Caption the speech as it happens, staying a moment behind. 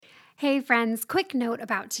Hey friends, quick note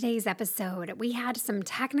about today's episode. We had some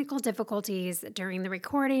technical difficulties during the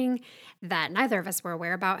recording that neither of us were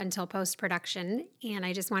aware about until post-production, and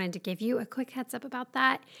I just wanted to give you a quick heads up about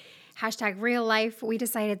that. Hashtag real life, we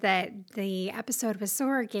decided that the episode was so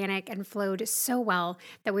organic and flowed so well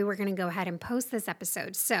that we were going to go ahead and post this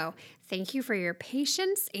episode. So thank you for your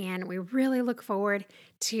patience, and we really look forward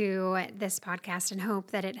to this podcast and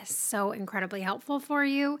hope that it is so incredibly helpful for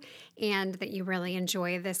you and that you really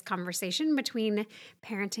enjoy this conversation between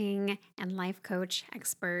parenting and life coach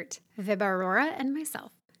expert Vibha Arora and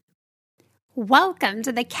myself. Welcome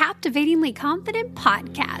to the Captivatingly Confident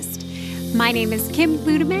Podcast. My name is Kim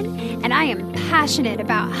Ludeman, and I am passionate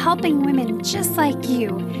about helping women just like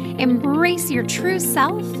you embrace your true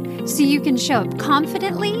self so you can show up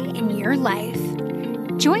confidently in your life.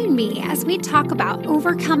 Join me as we talk about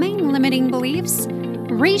overcoming limiting beliefs,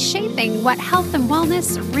 reshaping what health and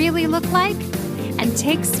wellness really look like, and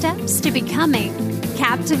take steps to becoming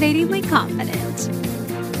captivatingly confident.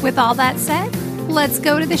 With all that said, let's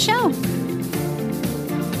go to the show.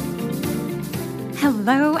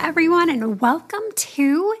 Hello, everyone, and welcome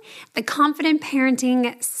to the Confident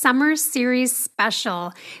Parenting Summer Series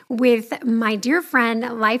Special with my dear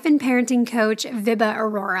friend, life and parenting coach, Vibha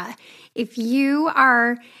Arora. If you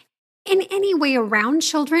are in any way around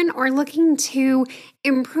children or looking to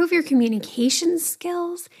improve your communication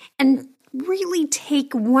skills and really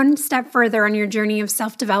take one step further on your journey of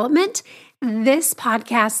self-development, this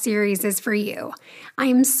podcast series is for you. I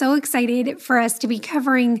am so excited for us to be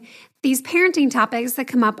covering these parenting topics that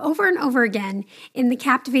come up over and over again in the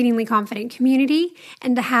Captivatingly Confident community,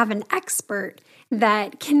 and to have an expert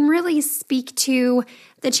that can really speak to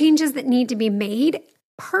the changes that need to be made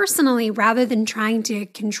personally rather than trying to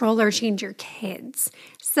control or change your kids.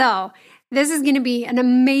 So this is going to be an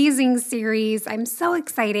amazing series. I'm so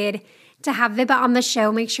excited to have Vibha on the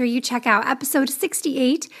show. Make sure you check out episode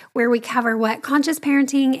 68, where we cover what conscious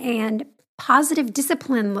parenting and positive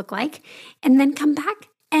discipline look like, and then come back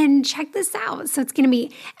and check this out. So it's going to be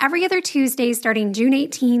every other Tuesday starting June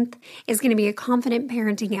 18th is going to be a confident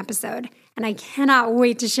parenting episode. And I cannot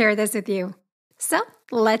wait to share this with you. So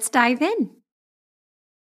let's dive in.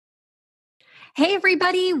 Hey,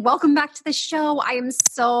 everybody. Welcome back to the show. I am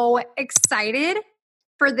so excited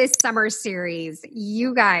for this summer series.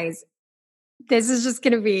 You guys, this is just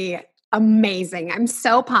going to be amazing. I'm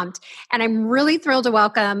so pumped. And I'm really thrilled to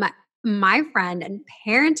welcome my friend and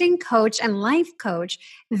parenting coach and life coach,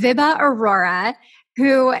 Vibha Arora,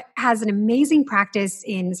 who has an amazing practice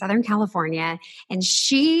in Southern California. And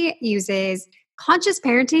she uses conscious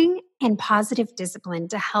parenting and positive discipline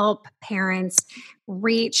to help parents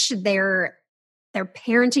reach their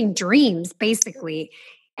parenting dreams, basically,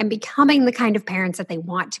 and becoming the kind of parents that they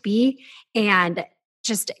want to be, and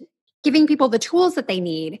just giving people the tools that they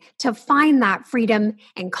need to find that freedom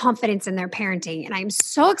and confidence in their parenting. And I'm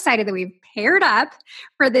so excited that we've paired up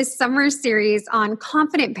for this summer series on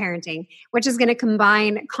confident parenting, which is going to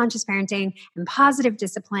combine conscious parenting and positive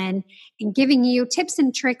discipline, and giving you tips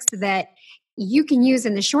and tricks that you can use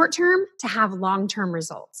in the short term to have long-term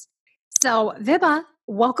results. So Vibha,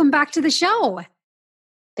 welcome back to the show.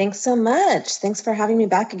 Thanks so much. Thanks for having me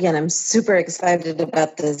back again. I'm super excited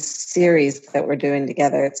about this series that we're doing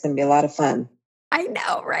together. It's going to be a lot of fun. I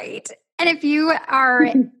know, right? And if you are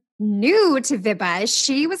new to Vibha,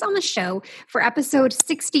 she was on the show for episode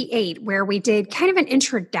 68, where we did kind of an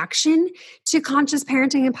introduction to conscious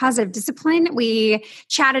parenting and positive discipline. We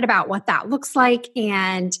chatted about what that looks like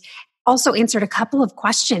and also answered a couple of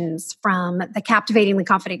questions from the Captivatingly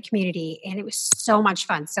Confident community, and it was so much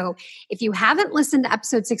fun. So if you haven't listened to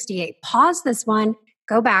episode 68, pause this one,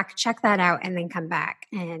 go back, check that out, and then come back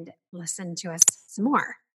and listen to us some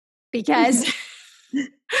more, because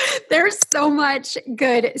there's so much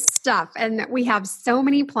good stuff, and we have so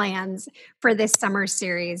many plans for this summer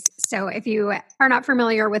series. So if you are not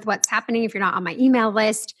familiar with what's happening, if you're not on my email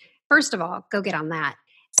list, first of all, go get on that.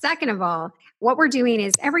 Second of all, what we're doing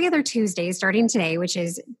is every other Tuesday, starting today, which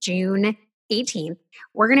is June 18th,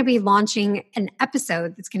 we're going to be launching an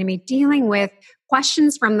episode that's going to be dealing with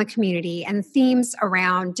questions from the community and themes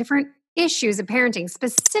around different issues of parenting,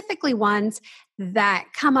 specifically ones that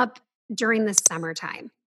come up during the summertime.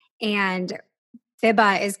 And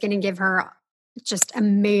Vibha is going to give her just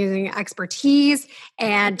amazing expertise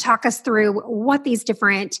and talk us through what these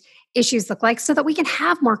different issues look like so that we can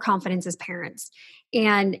have more confidence as parents.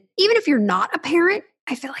 And even if you're not a parent,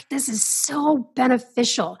 I feel like this is so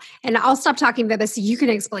beneficial. And I'll stop talking about this so you can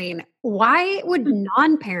explain, why would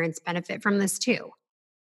non-parents benefit from this too?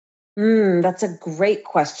 That's a great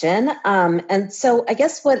question. And so I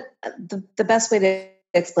guess what the best way to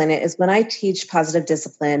explain it is when I teach positive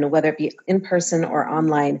discipline, whether it be in person or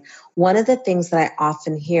online, one of the things that I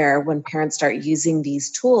often hear when parents start using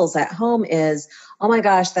these tools at home is, oh my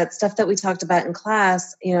gosh, that stuff that we talked about in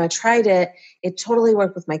class, I tried it. It totally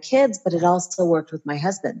worked with my kids, but it also worked with my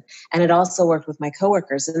husband, and it also worked with my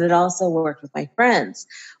coworkers, and it also worked with my friends,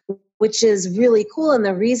 which is really cool. And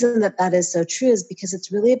the reason that that is so true is because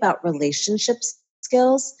it's really about relationship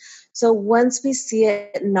skills. So once we see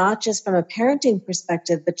it not just from a parenting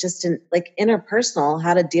perspective, but just in like interpersonal,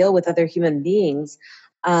 how to deal with other human beings,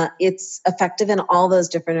 it's effective in all those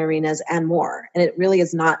different arenas and more. And it really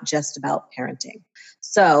is not just about parenting.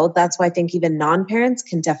 So that's why I think even non-parents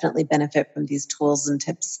can definitely benefit from these tools and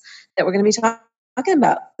tips that we're going to be talking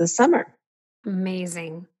about this summer.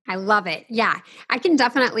 Amazing. I love it. Yeah, I can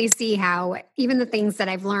definitely see how even the things that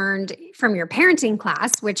I've learned from your parenting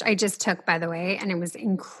class, which I just took, by the way, and it was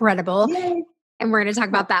incredible. Yay. And we're going to talk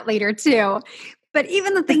about that later too. But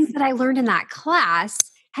even the things that I learned in that class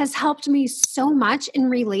has helped me so much in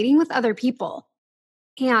relating with other people.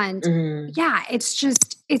 And yeah, it's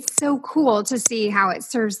so cool to see how it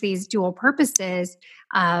serves these dual purposes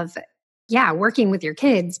of, working with your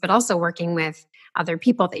kids, but also working with other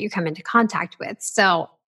people that you come into contact with. So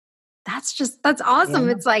that's awesome.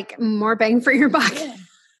 Yeah. It's like more bang for your buck.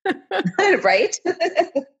 Right?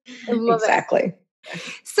 Exactly. It.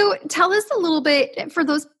 So tell us a little bit, for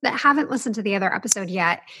those that haven't listened to the other episode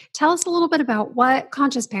yet, tell us a little bit about what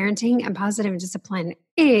conscious parenting and positive discipline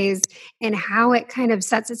is and how it kind of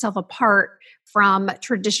sets itself apart from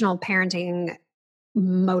traditional parenting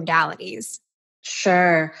modalities.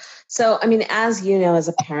 Sure. So, as you know, as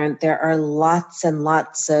a parent, there are lots and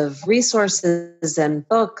lots of resources and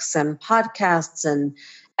books and podcasts and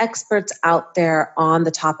experts out there on the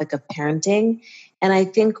topic of parenting. And I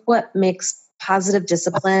think what makes positive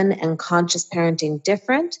discipline and conscious parenting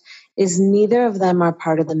different is neither of them are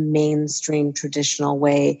part of the mainstream traditional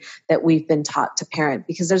way that we've been taught to parent,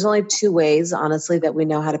 because there's only two ways, honestly, that we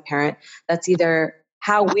know how to parent. That's either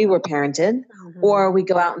how we were parented, or we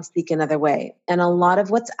go out and seek another way. And a lot of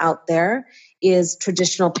what's out there is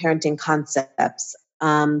traditional parenting concepts,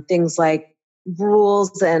 things like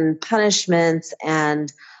rules and punishments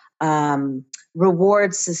and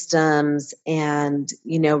reward systems and,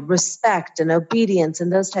 respect and obedience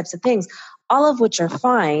and those types of things, all of which are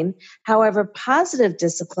fine. However, positive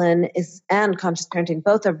discipline and conscious parenting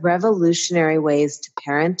both are revolutionary ways to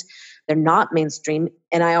parent. They're not mainstream.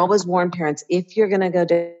 And I always warn parents, if you're going to go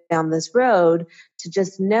down this road, to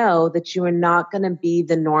just know that you are not going to be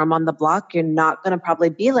the norm on the block. You're not going to probably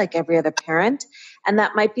be like every other parent. And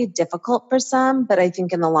that might be difficult for some, but I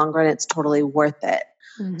think in the long run, it's totally worth it.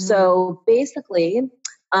 Mm-hmm. So basically,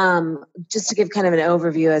 just to give kind of an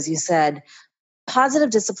overview, as you said, positive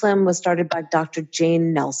discipline was started by Dr.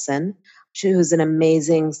 Jane Nelson, who's an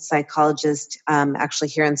amazing psychologist, actually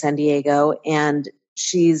here in San Diego. And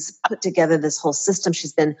she's put together this whole system.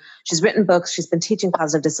 She's written books. She's been teaching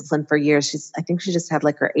positive discipline for years. I think she just had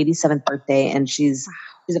like her 87th birthday, and she's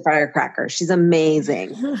a firecracker. She's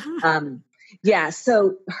amazing.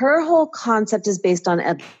 So her whole concept is based on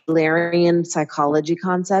Adlerian psychology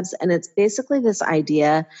concepts. And it's basically this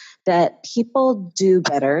idea that people do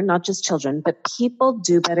better, not just children, but people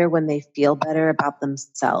do better when they feel better about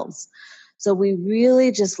themselves. So we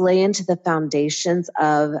really just lay into the foundations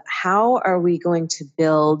of how are we going to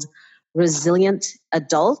build resilient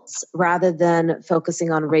adults rather than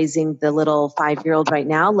focusing on raising the little 5-year-old right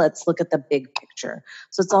now. Let's look at the big picture.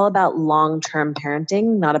 So it's all about long-term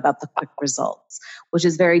parenting, not about the quick results, which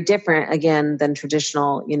is very different, again, than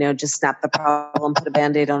traditional, just snap the problem, put a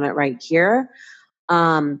Band-Aid on it right here.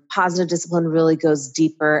 Positive discipline really goes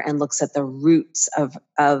deeper and looks at the roots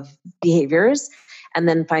of behaviors and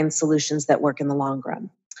then finds solutions that work in the long run.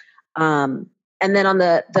 And then on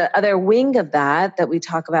the other wing of that we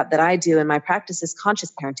talk about, that I do in my practice, is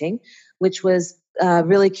conscious parenting, which was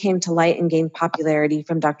really came to light and gained popularity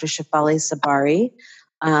from Dr. Shefali Tsabary.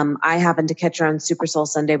 I happened to catch her on Super Soul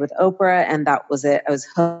Sunday with Oprah, and that was it. I was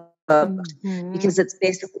hooked because it's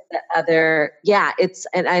basically the other,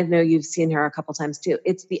 and I know you've seen her a couple times too.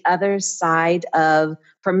 It's the other side of,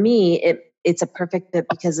 for me, it's a perfect fit,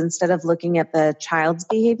 because instead of looking at the child's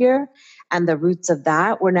behavior and the roots of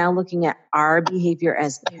that, we're now looking at our behavior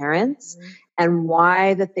as parents and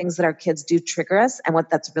why the things that our kids do trigger us and what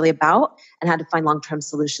that's really about, and how to find long-term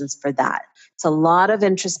solutions for that. It's a lot of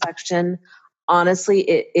introspection. Honestly,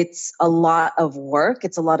 it's a lot of work.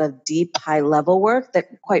 It's a lot of deep, high-level work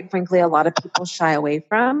that, quite frankly, a lot of people shy away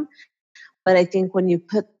from. But I think when you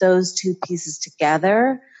put those two pieces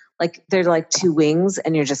together, like they're like two wings,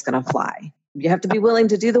 and you're just going to fly. You have to be willing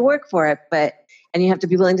to do the work for it, but and you have to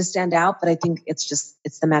be willing to stand out. But I think it's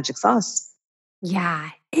the magic sauce. Yeah,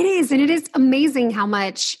 it is. And it is amazing how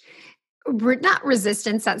much, not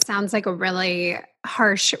resistance, that sounds like a really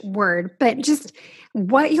harsh word, but just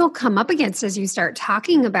what you'll come up against as you start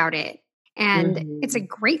talking about it. And it's a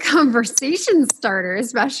great conversation starter,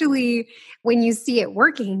 especially when you see it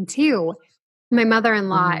working too. My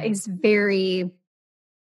mother-in-law is very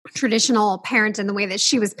traditional parent in the way that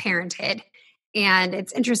she was parented. And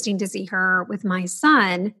it's interesting to see her with my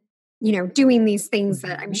son, doing these things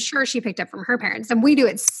that I'm sure she picked up from her parents. And we do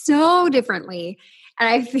it so differently. And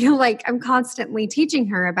I feel like I'm constantly teaching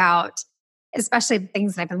her about, especially the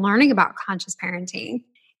things that I've been learning about conscious parenting.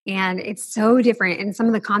 And it's so different. And some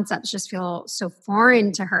of the concepts just feel so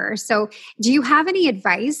foreign to her. So do you have any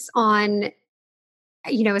advice on,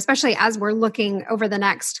 especially as we're looking over the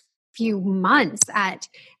next few months at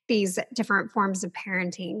these different forms of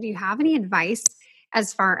parenting, do you have any advice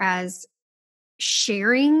as far as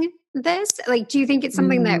sharing this? Like, do you think it's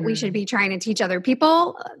something that we should be trying to teach other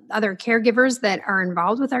people, other caregivers that are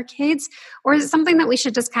involved with our kids? Or is it something that we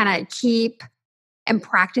should just kind of keep and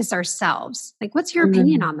practice ourselves? Like, what's your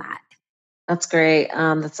opinion on that? That's great.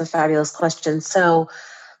 That's a fabulous question. So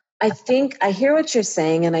I think I hear what you're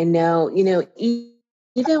saying, and I know,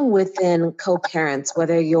 even within co-parents,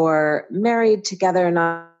 whether you're married together or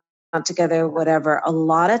not together, whatever, a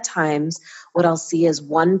lot of times what I'll see is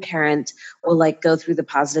one parent will go through the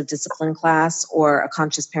positive discipline class or a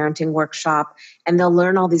conscious parenting workshop, and they'll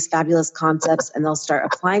learn all these fabulous concepts and they'll start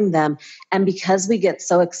applying them. And because we get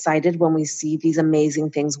so excited when we see these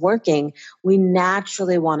amazing things working, we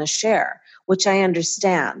naturally want to share, which I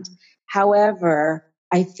understand. However,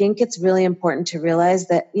 I think it's really important to realize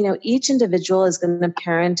that, each individual is going to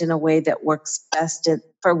parent in a way that works best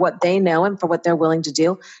for what they know and for what they're willing to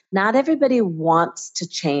do. Not everybody wants to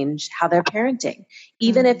change how they're parenting.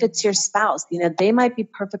 Even if it's your spouse, they might be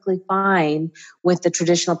perfectly fine with the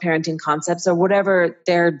traditional parenting concepts or whatever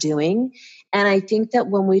they're doing. And I think that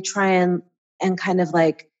when we try and kind of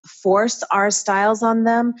force our styles on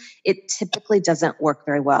them, it typically doesn't work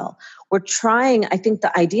very well. We're trying, I think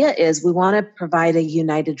the idea is we want to provide a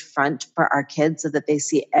united front for our kids so that they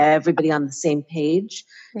see everybody on the same page.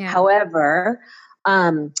 Yeah. However,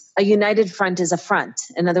 a united front is a front.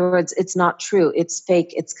 In other words, it's not true. It's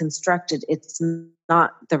fake. It's constructed. It's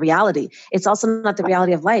not the reality. It's also not the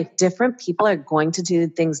reality of life. Different people are going to do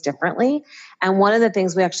things differently. And one of the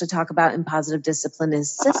things we actually talk about in positive discipline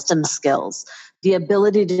is system skills. The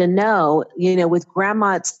ability to know, with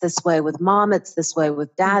grandma, it's this way, with mom, it's this way,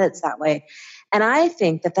 with dad, it's that way. And I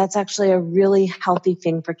think that that's actually a really healthy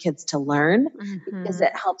thing for kids to learn because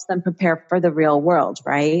it helps them prepare for the real world,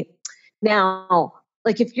 right? Now,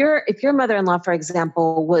 if your mother-in-law, for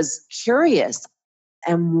example, was curious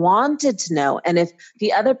and wanted to know, and if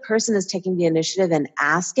the other person is taking the initiative and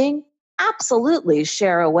asking, absolutely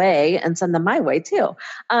share away and send them my way too.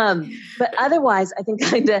 But otherwise, I think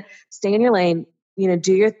kind of stay in your lane,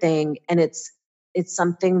 do your thing. And it's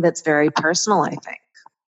something that's very personal, I think.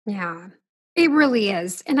 Yeah, it really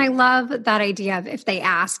is. And I love that idea of if they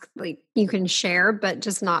ask, you can share, but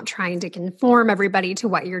just not trying to conform everybody to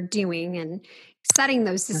what you're doing and setting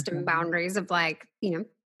those system boundaries of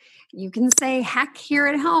you can say heck here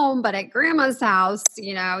at home, but at grandma's house,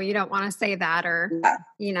 you don't want to say that or,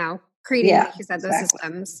 creating, like you said, those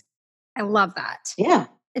systems. I love that. Yeah.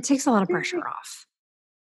 It takes a lot of pressure off,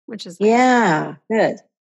 which is nice. Yeah.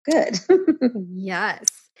 Good. Yes.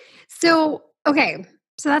 So, okay.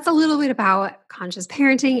 So that's a little bit about conscious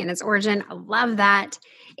parenting and its origin. I love that.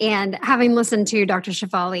 And having listened to Dr.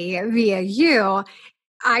 Shefali via you,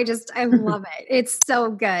 I love it. It's so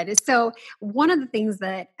good. So one of the things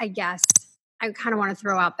that I guess I kind of want to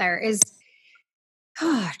throw out there is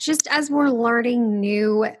just as we're learning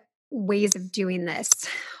new ways of doing this,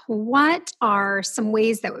 what are some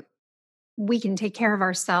ways that we can take care of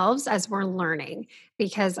ourselves as we're learning?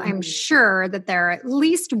 Because I'm sure that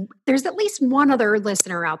there's at least one other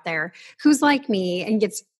listener out there who's like me and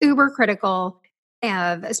gets uber critical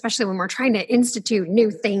of, especially when we're trying to institute new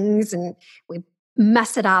things and we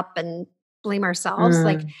mess it up and blame ourselves.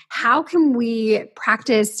 How can we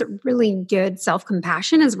practice really good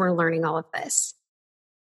self-compassion as we're learning all of this?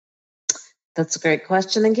 That's a great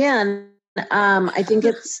question again. I think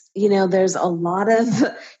it's, there's a lot of,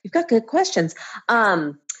 you've got good questions.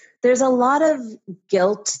 There's a lot of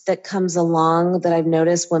guilt that comes along that I've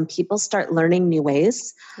noticed when people start learning new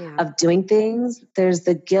ways of doing things. There's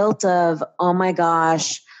the guilt of, oh my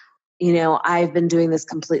gosh, I've been doing this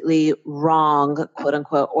completely wrong, quote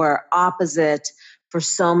unquote, or opposite for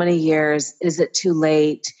so many years. Is it too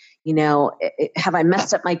late? Have I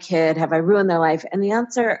messed up my kid? Have I ruined their life? And the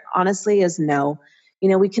answer honestly is no.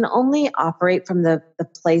 We can only operate from the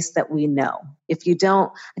place that we know. If you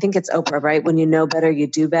don't, I think it's Oprah, right? When you know better, you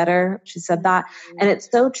do better. She said that. And it's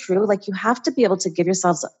so true. Like, you have to be able to give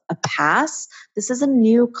yourselves a pass. This is a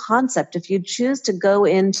new concept. If you choose to go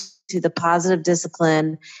into the positive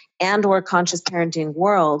discipline and or conscious parenting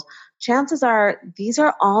world, chances are these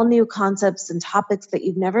are all new concepts and topics that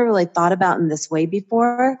you've never really thought about in this way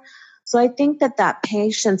before. So I think that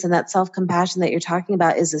patience and that self-compassion that you're talking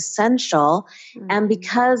about is essential. And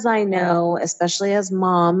because I know, especially as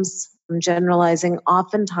moms, I'm generalizing,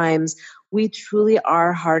 oftentimes we truly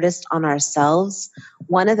are hardest on ourselves.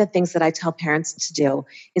 One of the things that I tell parents to do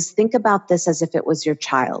is think about this as if it was your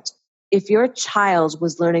child. If your child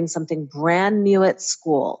was learning something brand new at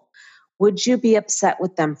school, would you be upset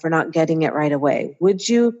with them for not getting it right away? Would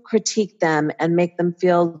you critique them and make them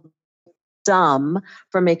feel dumb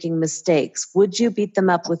for making mistakes? Would you beat them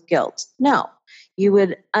up with guilt? No. You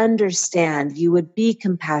would understand. You would be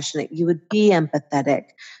compassionate. You would be empathetic.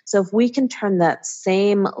 So if we can turn that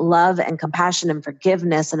same love and compassion and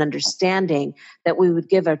forgiveness and understanding that we would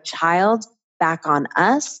give our child back on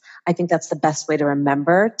us, I think that's the best way to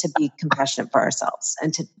remember to be compassionate for ourselves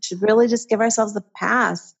and to really just give ourselves the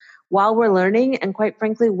pass while we're learning, and quite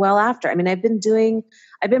frankly, well after. I mean, I've been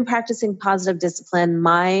practicing positive discipline.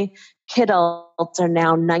 My kiddos are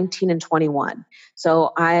now 19 and 21.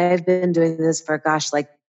 So I've been doing this for,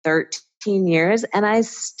 13 years, and I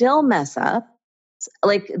still mess up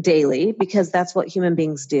like daily, because that's what human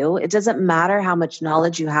beings do. It doesn't matter how much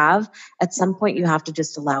knowledge you have. At some point, you have to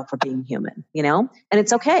just allow for being human, and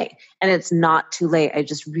it's okay. And it's not too late. I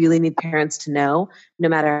just really need parents to know, no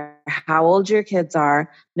matter how old your kids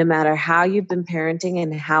are, no matter how you've been parenting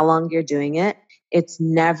and how long you're doing it, it's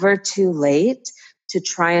never too late to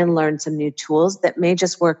try and learn some new tools that may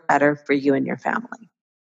just work better for you and your family.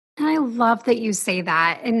 And I love that you say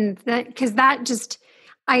that. And that, because that just,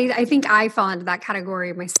 I think I fall into that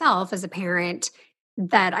category myself as a parent,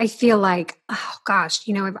 that I feel like, oh gosh,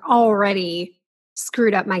 I've already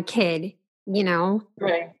screwed up my kid,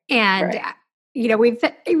 Right. And, Right. We've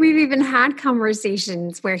even had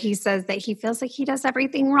conversations where he says that he feels like he does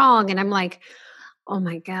everything wrong. And I'm like, oh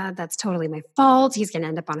my God, that's totally my fault. He's going to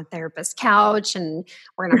end up on a therapist's couch and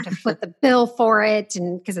we're going to have to foot the bill for it.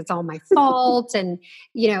 And because it's all my fault. And,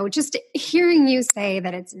 just hearing you say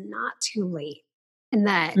that it's not too late and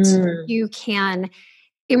that you can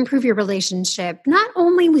improve your relationship, not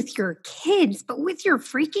only with your kids, but with your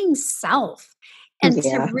freaking self, and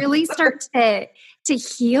to really start to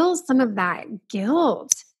heal some of that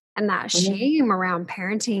guilt and that shame around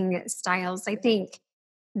parenting styles. I think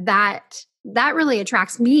that really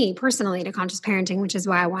attracts me personally to conscious parenting, which is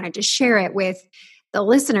why I wanted to share it with the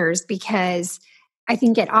listeners, because I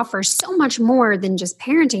think it offers so much more than just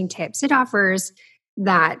parenting tips. It offers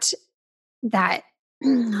that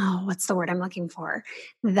what's the word I'm looking for?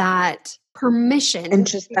 That permission.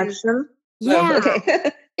 Introspection. Yeah. Oh,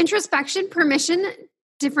 okay. Introspection, permission,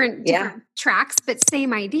 different tracks, but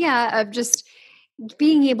same idea of just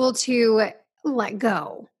being able to let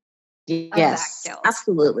go. Yes,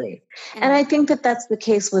 absolutely. And I think that that's the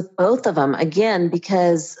case with both of them, again,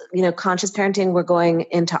 because, conscious parenting, we're going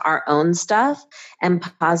into our own stuff, and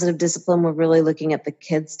positive discipline, we're really looking at the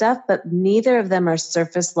kids' stuff, but neither of them are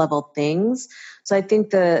surface level things. So I think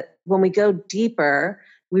that when we go deeper,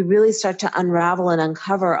 we really start to unravel and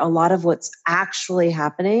uncover a lot of what's actually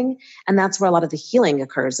happening. And that's where a lot of the healing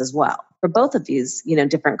occurs as well for both of these,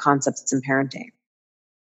 different concepts in parenting.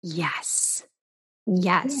 Yes.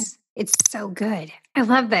 Yes. Yeah. It's so good. I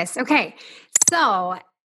love this. Okay. So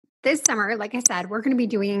this summer, like I said, we're going to be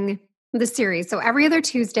doing the series. So every other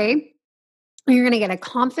Tuesday, you're going to get a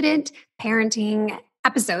confident parenting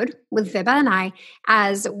episode with Vibha and I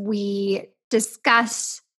as we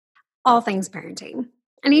discuss all things parenting.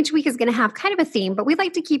 And each week is going to have kind of a theme, but we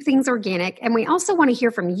like to keep things organic. And we also want to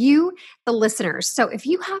hear from you, the listeners. So if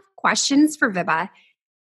you have questions for Vibha,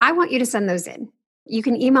 I want you to send those in. You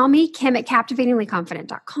can email me,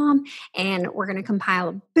 Kim@captivatinglyconfident.com, and we're going to compile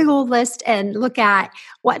a big old list and look at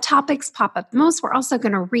what topics pop up the most. We're also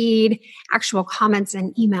going to read actual comments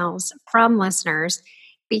and emails from listeners,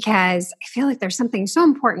 because I feel like there's something so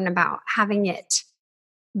important about having it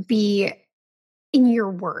be in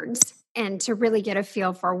your words and to really get a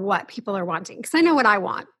feel for what people are wanting. Because I know what I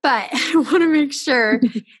want, but I want to make sure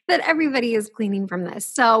that everybody is gleaning from this.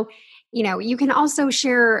 So, you can also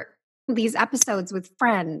share these episodes with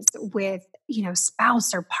friends, with,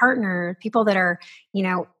 spouse or partner, people that are,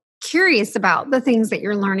 curious about the things that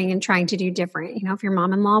you're learning and trying to do different. If your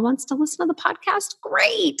mom-in-law wants to listen to the podcast,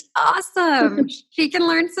 great, awesome. She can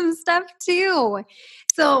learn some stuff too.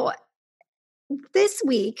 So this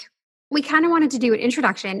week, we kind of wanted to do an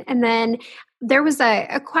introduction, and then there was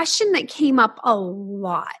a question that came up a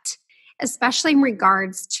lot, especially in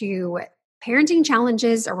regards to parenting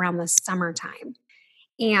challenges around the summertime.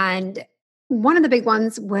 And one of the big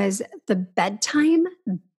ones was the bedtime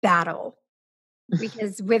battle.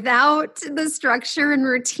 Because without the structure and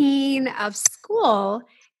routine of school,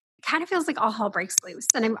 it kind of feels like all hell breaks loose.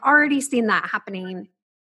 And I've already seen that happening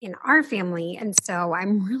in our family. And so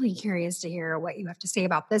I'm really curious to hear what you have to say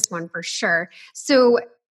about this one for sure. So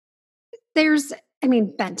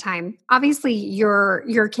bedtime. Obviously, your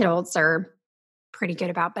kiddos are pretty good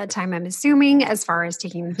about bedtime, I'm assuming, as far as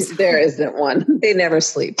taking them. There isn't one. They never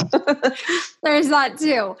sleep. There's that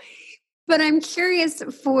too. But I'm curious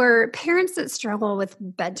for parents that struggle with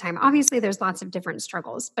bedtime. Obviously, there's lots of different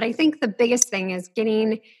struggles, but I think the biggest thing is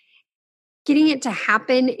getting it to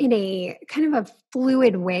happen in a kind of a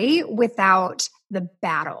fluid way without the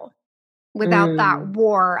battle, without that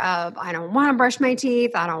war of, I don't want to brush my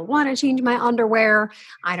teeth. I don't want to change my underwear.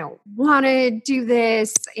 I don't want to do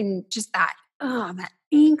this. And just that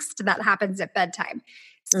angst that happens at bedtime.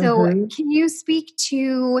 So can you speak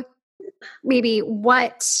to maybe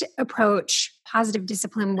what approach Positive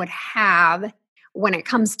Discipline would have when it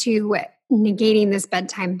comes to negating this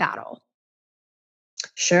bedtime battle?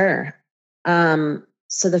 Sure.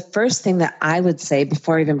 So the first thing that I would say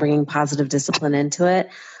before even bringing Positive Discipline into it,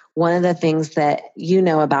 one of the things that you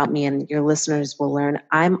know about me and your listeners will learn,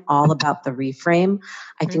 I'm all about the reframe.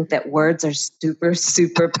 I think that words are super,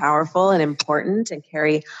 super powerful and important and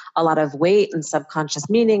carry a lot of weight and subconscious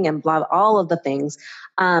meaning and all of the things.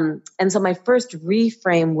 And so my first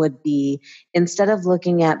reframe would be, instead of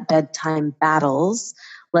looking at bedtime battles,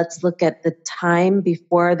 let's look at the time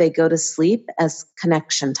before they go to sleep as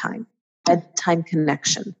connection time, bedtime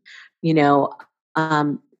connection,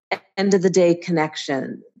 end of the day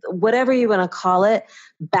connection, whatever you want to call it.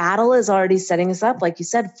 Battle is already setting us up, like you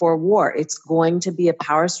said, for war. It's going to be a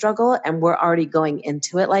power struggle, and we're already going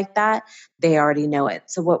into it like that. They already know it.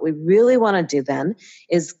 So what we really want to do then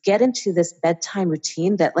is get into this bedtime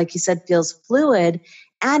routine that, like you said, feels fluid,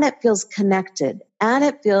 and it feels connected, and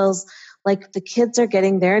it feels like the kids are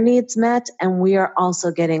getting their needs met, and we are also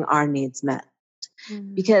getting our needs met.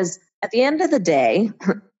 Because at the end of the day,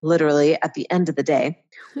 literally at the end of the day,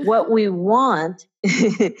 what we want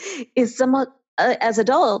is somewhat, as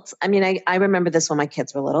adults, I remember this when my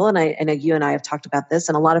kids were little, and I know you and I have talked about this,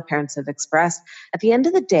 and a lot of parents have expressed, at the end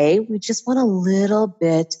of the day, we just want a little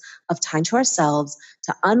bit of time to ourselves,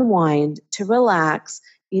 to unwind, to relax,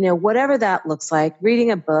 whatever that looks like, reading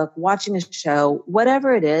a book, watching a show,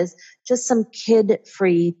 whatever it is, just some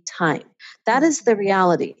kid-free time. That is the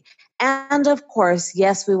reality. And of course,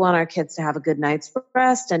 yes, we want our kids to have a good night's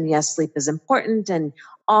rest, and yes, sleep is important, and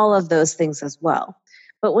all of those things as well.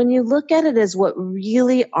 But when you look at it as what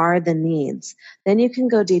really are the needs, then you can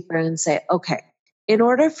go deeper and say, okay, in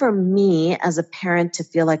order for me as a parent to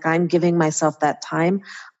feel like I'm giving myself that time,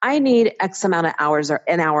 I need X amount of hours or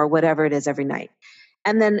an hour, whatever it is, every night.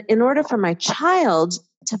 And then in order for my child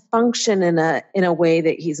to function in a way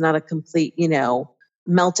that he's not a complete,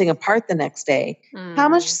 melting apart the next day, how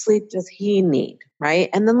much sleep does he need, right?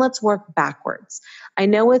 And then let's work backwards. I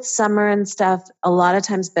know it's summer and stuff, a lot of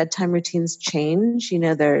times bedtime routines change.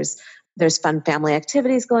 There's fun family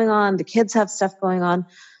activities going on. The kids have stuff going on.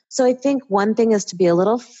 So I think one thing is to be a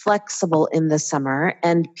little flexible in the summer.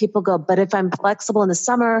 And people go, but if I'm flexible in the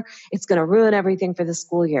summer, it's going to ruin everything for the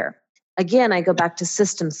school year. Again, I go back to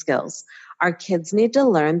system skills. Our kids need to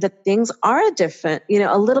learn that things are different,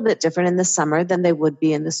 a little bit different in the summer than they would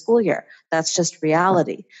be in the school year. That's just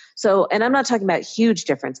reality. So, and I'm not talking about huge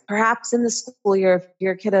difference. Perhaps in the school year, if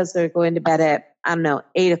your kiddos are going to bed at,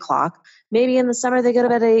 8 o'clock, maybe in the summer they go to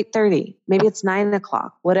bed at 8:30. Maybe it's 9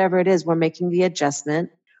 o'clock, whatever it is, we're making the adjustment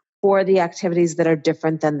for the activities that are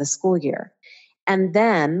different than the school year. And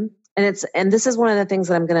then, and this is one of the things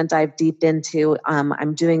that I'm going to dive deep into.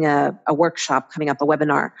 I'm doing a workshop coming up, a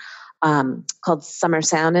webinar called Summer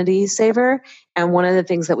Sanity Saver. And one of the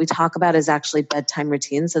things that we talk about is actually bedtime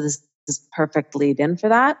routines. So this is perfect lead in for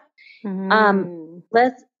that.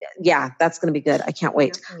 That's going to be good. I can't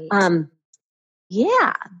wait.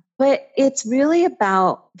 But it's really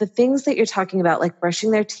about the things that you're talking about, like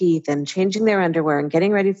brushing their teeth and changing their underwear and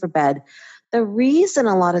getting ready for bed. The reason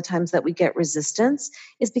a lot of times that we get resistance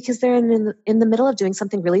is because they're in the middle of doing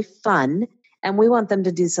something really fun, and we want them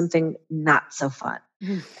to do something not so fun.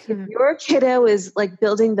 If your kiddo is like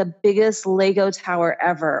building the biggest Lego tower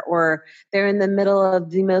ever, or they're in the middle of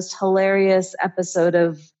the most hilarious episode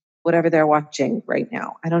of whatever they're watching right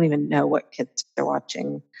now. I don't even know what kids they're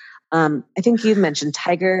watching. I think you've mentioned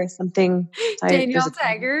Tiger something. Daniel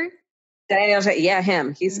Tiger. Daniel, yeah,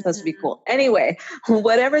 him. He's supposed to be cool. Anyway,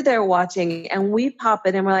 whatever they're watching, and we pop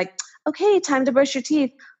it and we're like, okay, time to brush your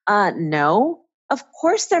teeth. No, of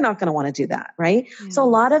course they're not going to want to do that, right? Yeah. So a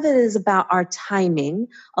lot of it is about our timing.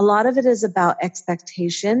 A lot of it is about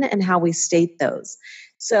expectation and how we state those.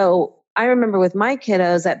 So I remember with my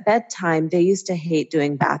kiddos at bedtime, they used to hate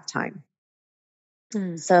doing bath time.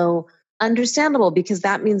 So understandable, because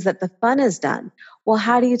that means that the fun is done. Well,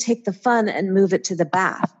 how do you take the fun and move it to the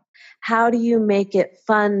bath? How do you make it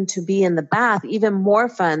fun to be in the bath, even more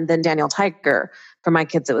fun than Daniel Tiger? For my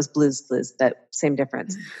kids, it was Blue's Clues, that same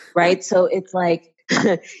difference, right? So it's like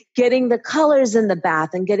getting the colors in the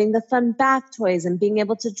bath and getting the fun bath toys and being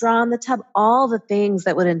able to draw in the tub, all the things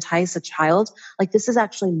that would entice a child. Like, this is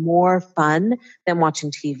actually more fun than watching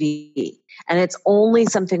TV. And it's only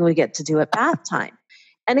something we get to do at bath time.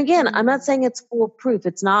 And again, I'm not saying it's foolproof.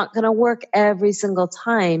 It's not going to work every single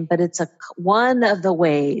time, but it's one of the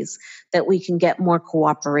ways that we can get more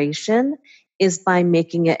cooperation is by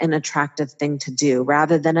making it an attractive thing to do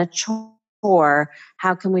rather than a chore.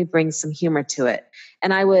 How can we bring some humor to it?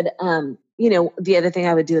 And I would, the other thing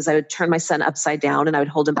I would do is I would turn my son upside down and I would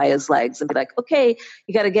hold him by his legs and be like, okay,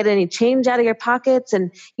 you got to get any change out of your pockets,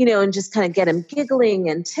 and, and just kind of get him giggling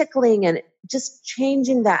and tickling and just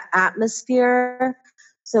changing that atmosphere.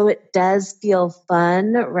 So it does feel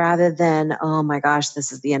fun rather than, oh my gosh,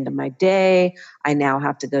 this is the end of my day. I now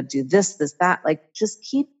have to go do this, that. Like, just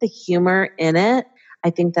keep the humor in it. I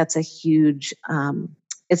think that's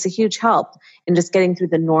it's a huge help in just getting through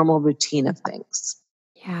the normal routine of things.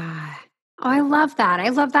 Yeah. Oh, I love that. I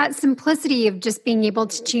love that simplicity of just being able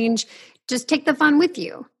to change, just take the fun with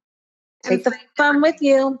you. Take the fun with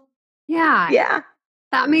you. Yeah. Yeah.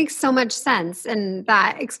 That makes so much sense. And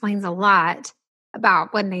that explains a lot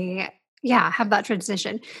about when they, have that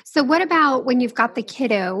transition. So what about when you've got the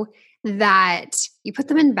kiddo that you put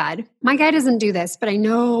them in bed? My guy doesn't do this, but I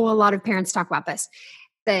know a lot of parents talk about this,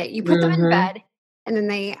 that you put them in bed and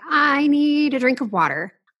then I need a drink of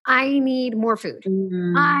water. I need more food.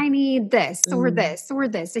 I need this or this or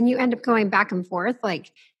this. And you end up going back and forth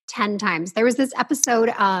like 10 times. There was this episode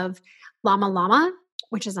of Llama Llama,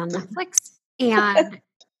 which is on Netflix. And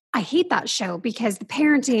I hate that show because the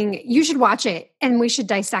parenting, you should watch it and we should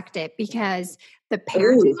dissect it because the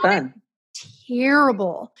parenting is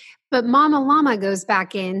terrible. But Mama Llama goes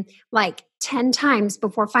back in like 10 times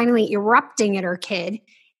before finally erupting at her kid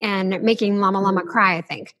and making Llama Llama cry, I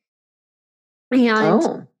think.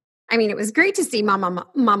 And I mean, it was great to see Mama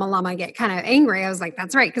Llama get kind of angry. I was like,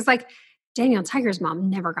 that's right. Because like Daniel Tiger's mom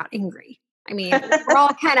never got angry. I mean, we're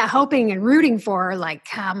all kind of hoping and rooting for her, like,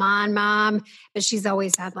 come on, mom. But she's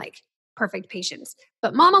always had like perfect patience.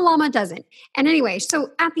 But Mama Llama doesn't. And anyway, so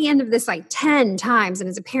at the end of this, like 10 times, and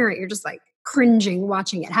as a parent, you're just like cringing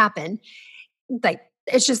watching it happen. Like,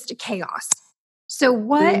 it's just chaos. So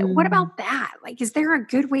what about that? Like, is there a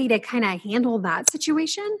good way to kind of handle that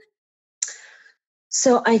situation?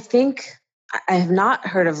 So I think I have not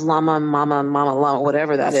heard of Mama Llama,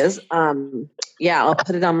 whatever that is. I'll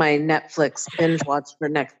put it on my Netflix binge watch for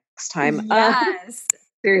next time. Yes.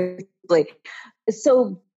 Seriously.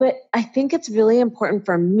 So, but I think it's really important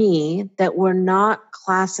for me that we're not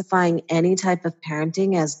classifying any type of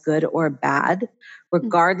parenting as good or bad,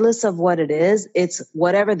 regardless of what it is. It's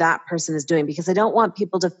whatever that person is doing, because I don't want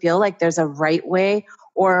people to feel like there's a right way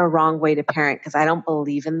or a wrong way to parent, because I don't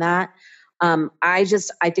believe in that.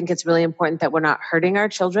 I think it's really important that we're not hurting our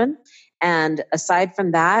children. And aside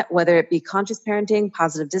from that, whether it be conscious parenting,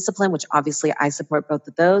 positive discipline, which obviously I support both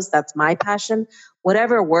of those, that's my passion.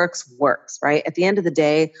 Whatever works, right? At the end of the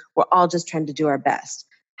day, we're all just trying to do our best.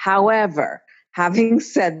 However, having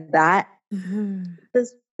said that,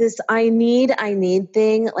 this I need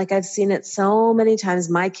thing, like I've seen it so many times.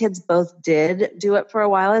 My kids both did do it for a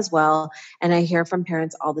while as well. And I hear from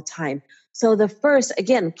parents all the time. So the first,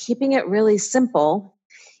 again, keeping it really simple.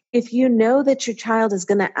 If you know that your child is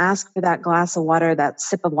going to ask for that glass of water, that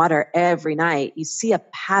sip of water every night, you see a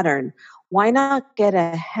pattern, why not get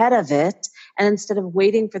ahead of it? And instead of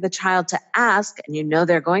waiting for the child to ask, and you know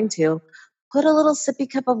they're going to, put a little sippy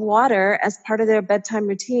cup of water as part of their bedtime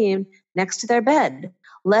routine next to their bed.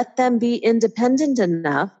 Let them be independent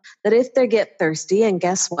enough that if they get thirsty, and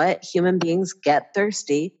guess what? Human beings get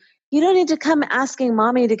thirsty. you don't need to come asking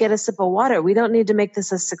mommy to get a sip of water. We don't need to make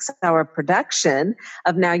this a 6-hour production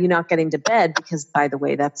of now you're not getting to bed because, by the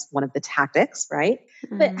way, that's one of the tactics, right?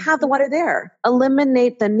 But have the water there.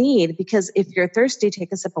 Eliminate the need, because if you're thirsty,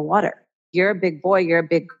 take a sip of water. You're a big boy, you're a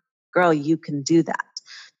big girl, you can do that.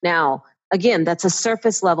 Now, again, that's a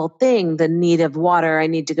surface level thing, the need of water. I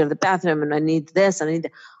need to go to the bathroom and I need this. And I need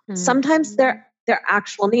Sometimes they're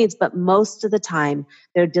actual needs, but most of the time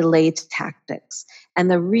they're delayed tactics. And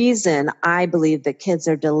the reason I believe that kids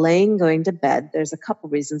are delaying going to bed, there's a couple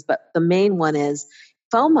reasons, but the main one is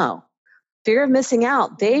FOMO, fear of missing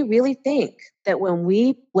out. They really think that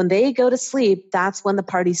when they go to sleep, that's when the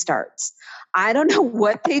party starts. I don't know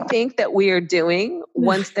what they think that we are doing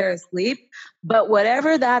once they're asleep, but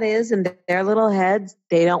whatever that is in their little heads,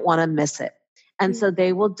 they don't want to miss it. And so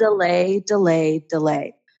they will delay.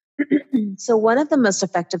 So one of the most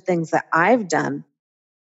effective things that I've done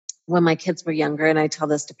when my kids were younger, and I tell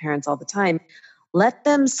this to parents all the time, let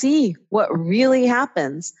them see what really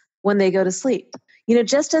happens when they go to sleep.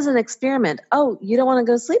 Just as an experiment. Oh, you don't want to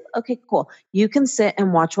go to sleep? Okay, cool. You can sit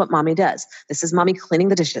and watch what mommy does. This is mommy cleaning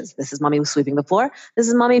the dishes. This is mommy sweeping the floor. This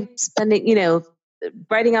is mommy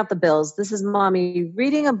writing out the bills. This is mommy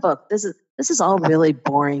reading a book. This is all really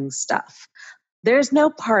boring stuff. There's no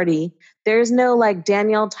party. There's no like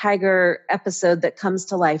Danielle Tiger episode that comes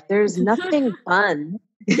to life. There's nothing fun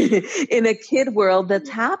in a kid world that's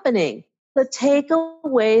happening. So take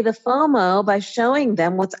away the FOMO by showing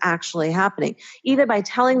them what's actually happening, either by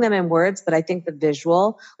telling them in words, but I think the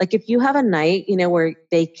visual, like if you have a night, where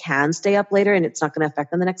they can stay up later and it's not going to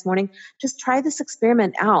affect them the next morning, just try this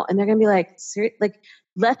experiment out. And they're going to be like,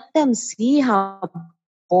 let them see how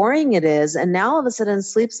boring it is. And now all of a sudden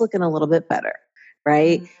sleep's looking a little bit better,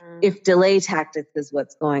 right? If delay tactics is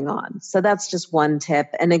what's going on. So that's just one tip.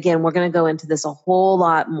 And again, we're going to go into this a whole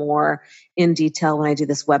lot more in detail when I do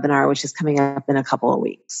this webinar, which is coming up in a couple of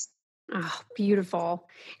weeks. Oh, beautiful.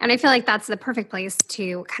 And I feel like that's the perfect place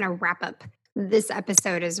to kind of wrap up this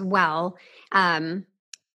episode as well.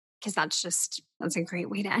 Because that's a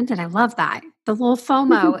great way to end it. I love that. The little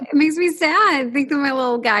FOMO. It makes me sad. I think that my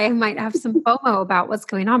little guy might have some FOMO about what's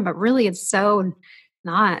going on, but really it's so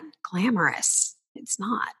not glamorous. It's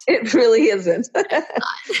not. It really isn't.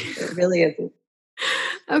 It really isn't.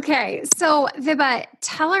 Okay. So Vibha,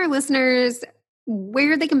 tell our listeners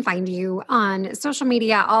where they can find you on social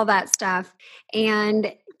media, all that stuff,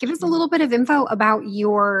 and give us a little bit of info about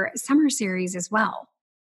your summer series as well.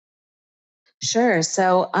 Sure.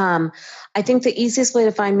 So I think the easiest way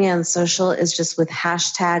to find me on social is just with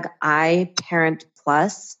hashtag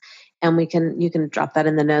iParentPlus. And you can drop that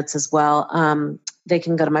in the notes as well. They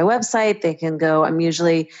can go to my website. I'm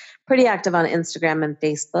usually pretty active on Instagram and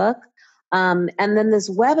Facebook. And then this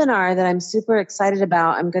webinar that I'm super excited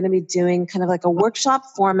about, I'm going to be doing kind of like a workshop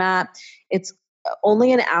format. It's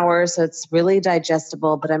only an hour, so it's really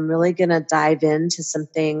digestible, but I'm really going to dive into some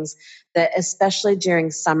things that, especially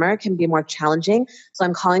during summer, can be more challenging. So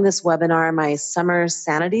I'm calling this webinar my Summer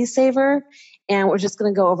Sanity Saver. And we're just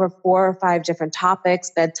going to go over 4 or 5 different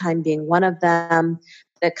topics, bedtime being one of them,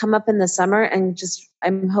 that come up in the summer. And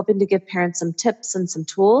I'm hoping to give parents some tips and some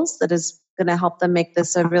tools that is going to help them make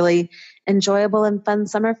this a really enjoyable and fun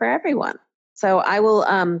summer for everyone. So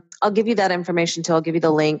I'll give you that information too. I'll give you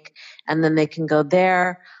the link and then they can go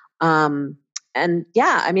there. And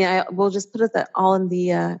yeah, I mean, we'll just put it all in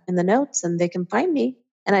the notes and they can find me.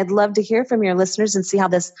 And I'd love to hear from your listeners and see how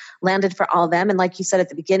this landed for all of them. And like you said at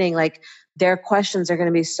the beginning, like their questions are going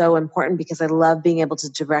to be so important because I love being able to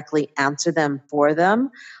directly answer them for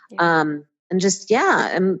them. Yeah. I'm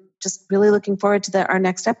just really looking forward to our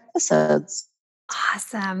next episodes.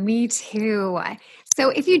 Awesome. Me too. So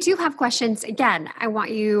if you do have questions, again, I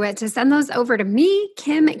want you to send those over to me,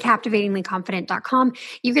 Kim at captivatinglyconfident.com.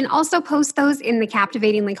 You can also post those in the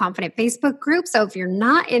Captivatingly Confident Facebook group. So if you're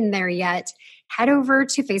not in there yet, head over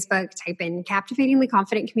to Facebook, type in Captivatingly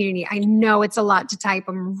Confident Community. I know it's a lot to type.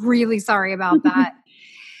 I'm really sorry about that.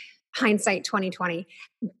 Hindsight 2020.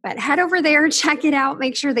 But head over there, check it out.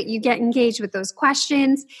 Make sure that you get engaged with those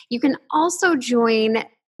questions. You can also join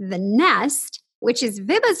the Nest, which is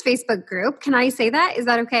Vibha's Facebook group. Can I say that? Is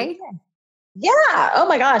that okay? Yeah. Oh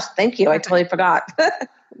my gosh. Thank you. I totally forgot.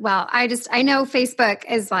 Well, I know Facebook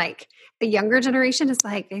is like, the younger generation is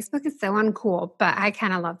like, Facebook is so uncool, but I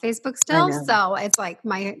kind of love Facebook still. So it's like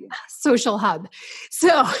my social hub.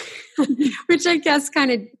 So, which I guess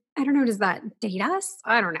kind of, I don't know, does that date us?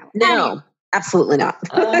 I don't know. No, anyway. Absolutely not.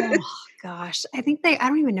 Oh gosh. I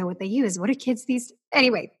don't even know what they use. What are kids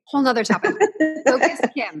anyway, whole nother topic. Focus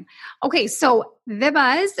Kim. Okay. So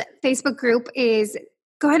Vibha's Facebook group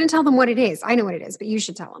go ahead and tell them what it is. I know what it is, but you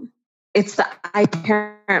should tell them. It's the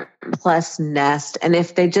iParent Plus Nest. And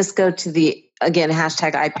if they just go to the, again,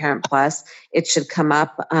 hashtag iParent Plus, it should come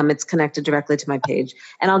up. It's connected directly to my page.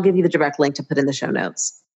 And I'll give you the direct link to put in the show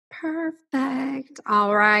notes. Perfect.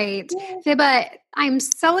 All right. Vibha, I'm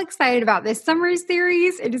so excited about this summer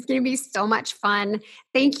series. It is going to be so much fun.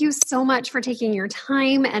 Thank you so much for taking your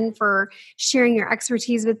time and for sharing your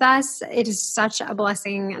expertise with us. It is such a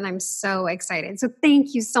blessing and I'm so excited. So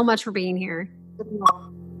thank you so much for being here.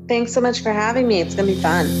 Thanks so much for having me. It's going to be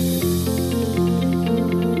fun.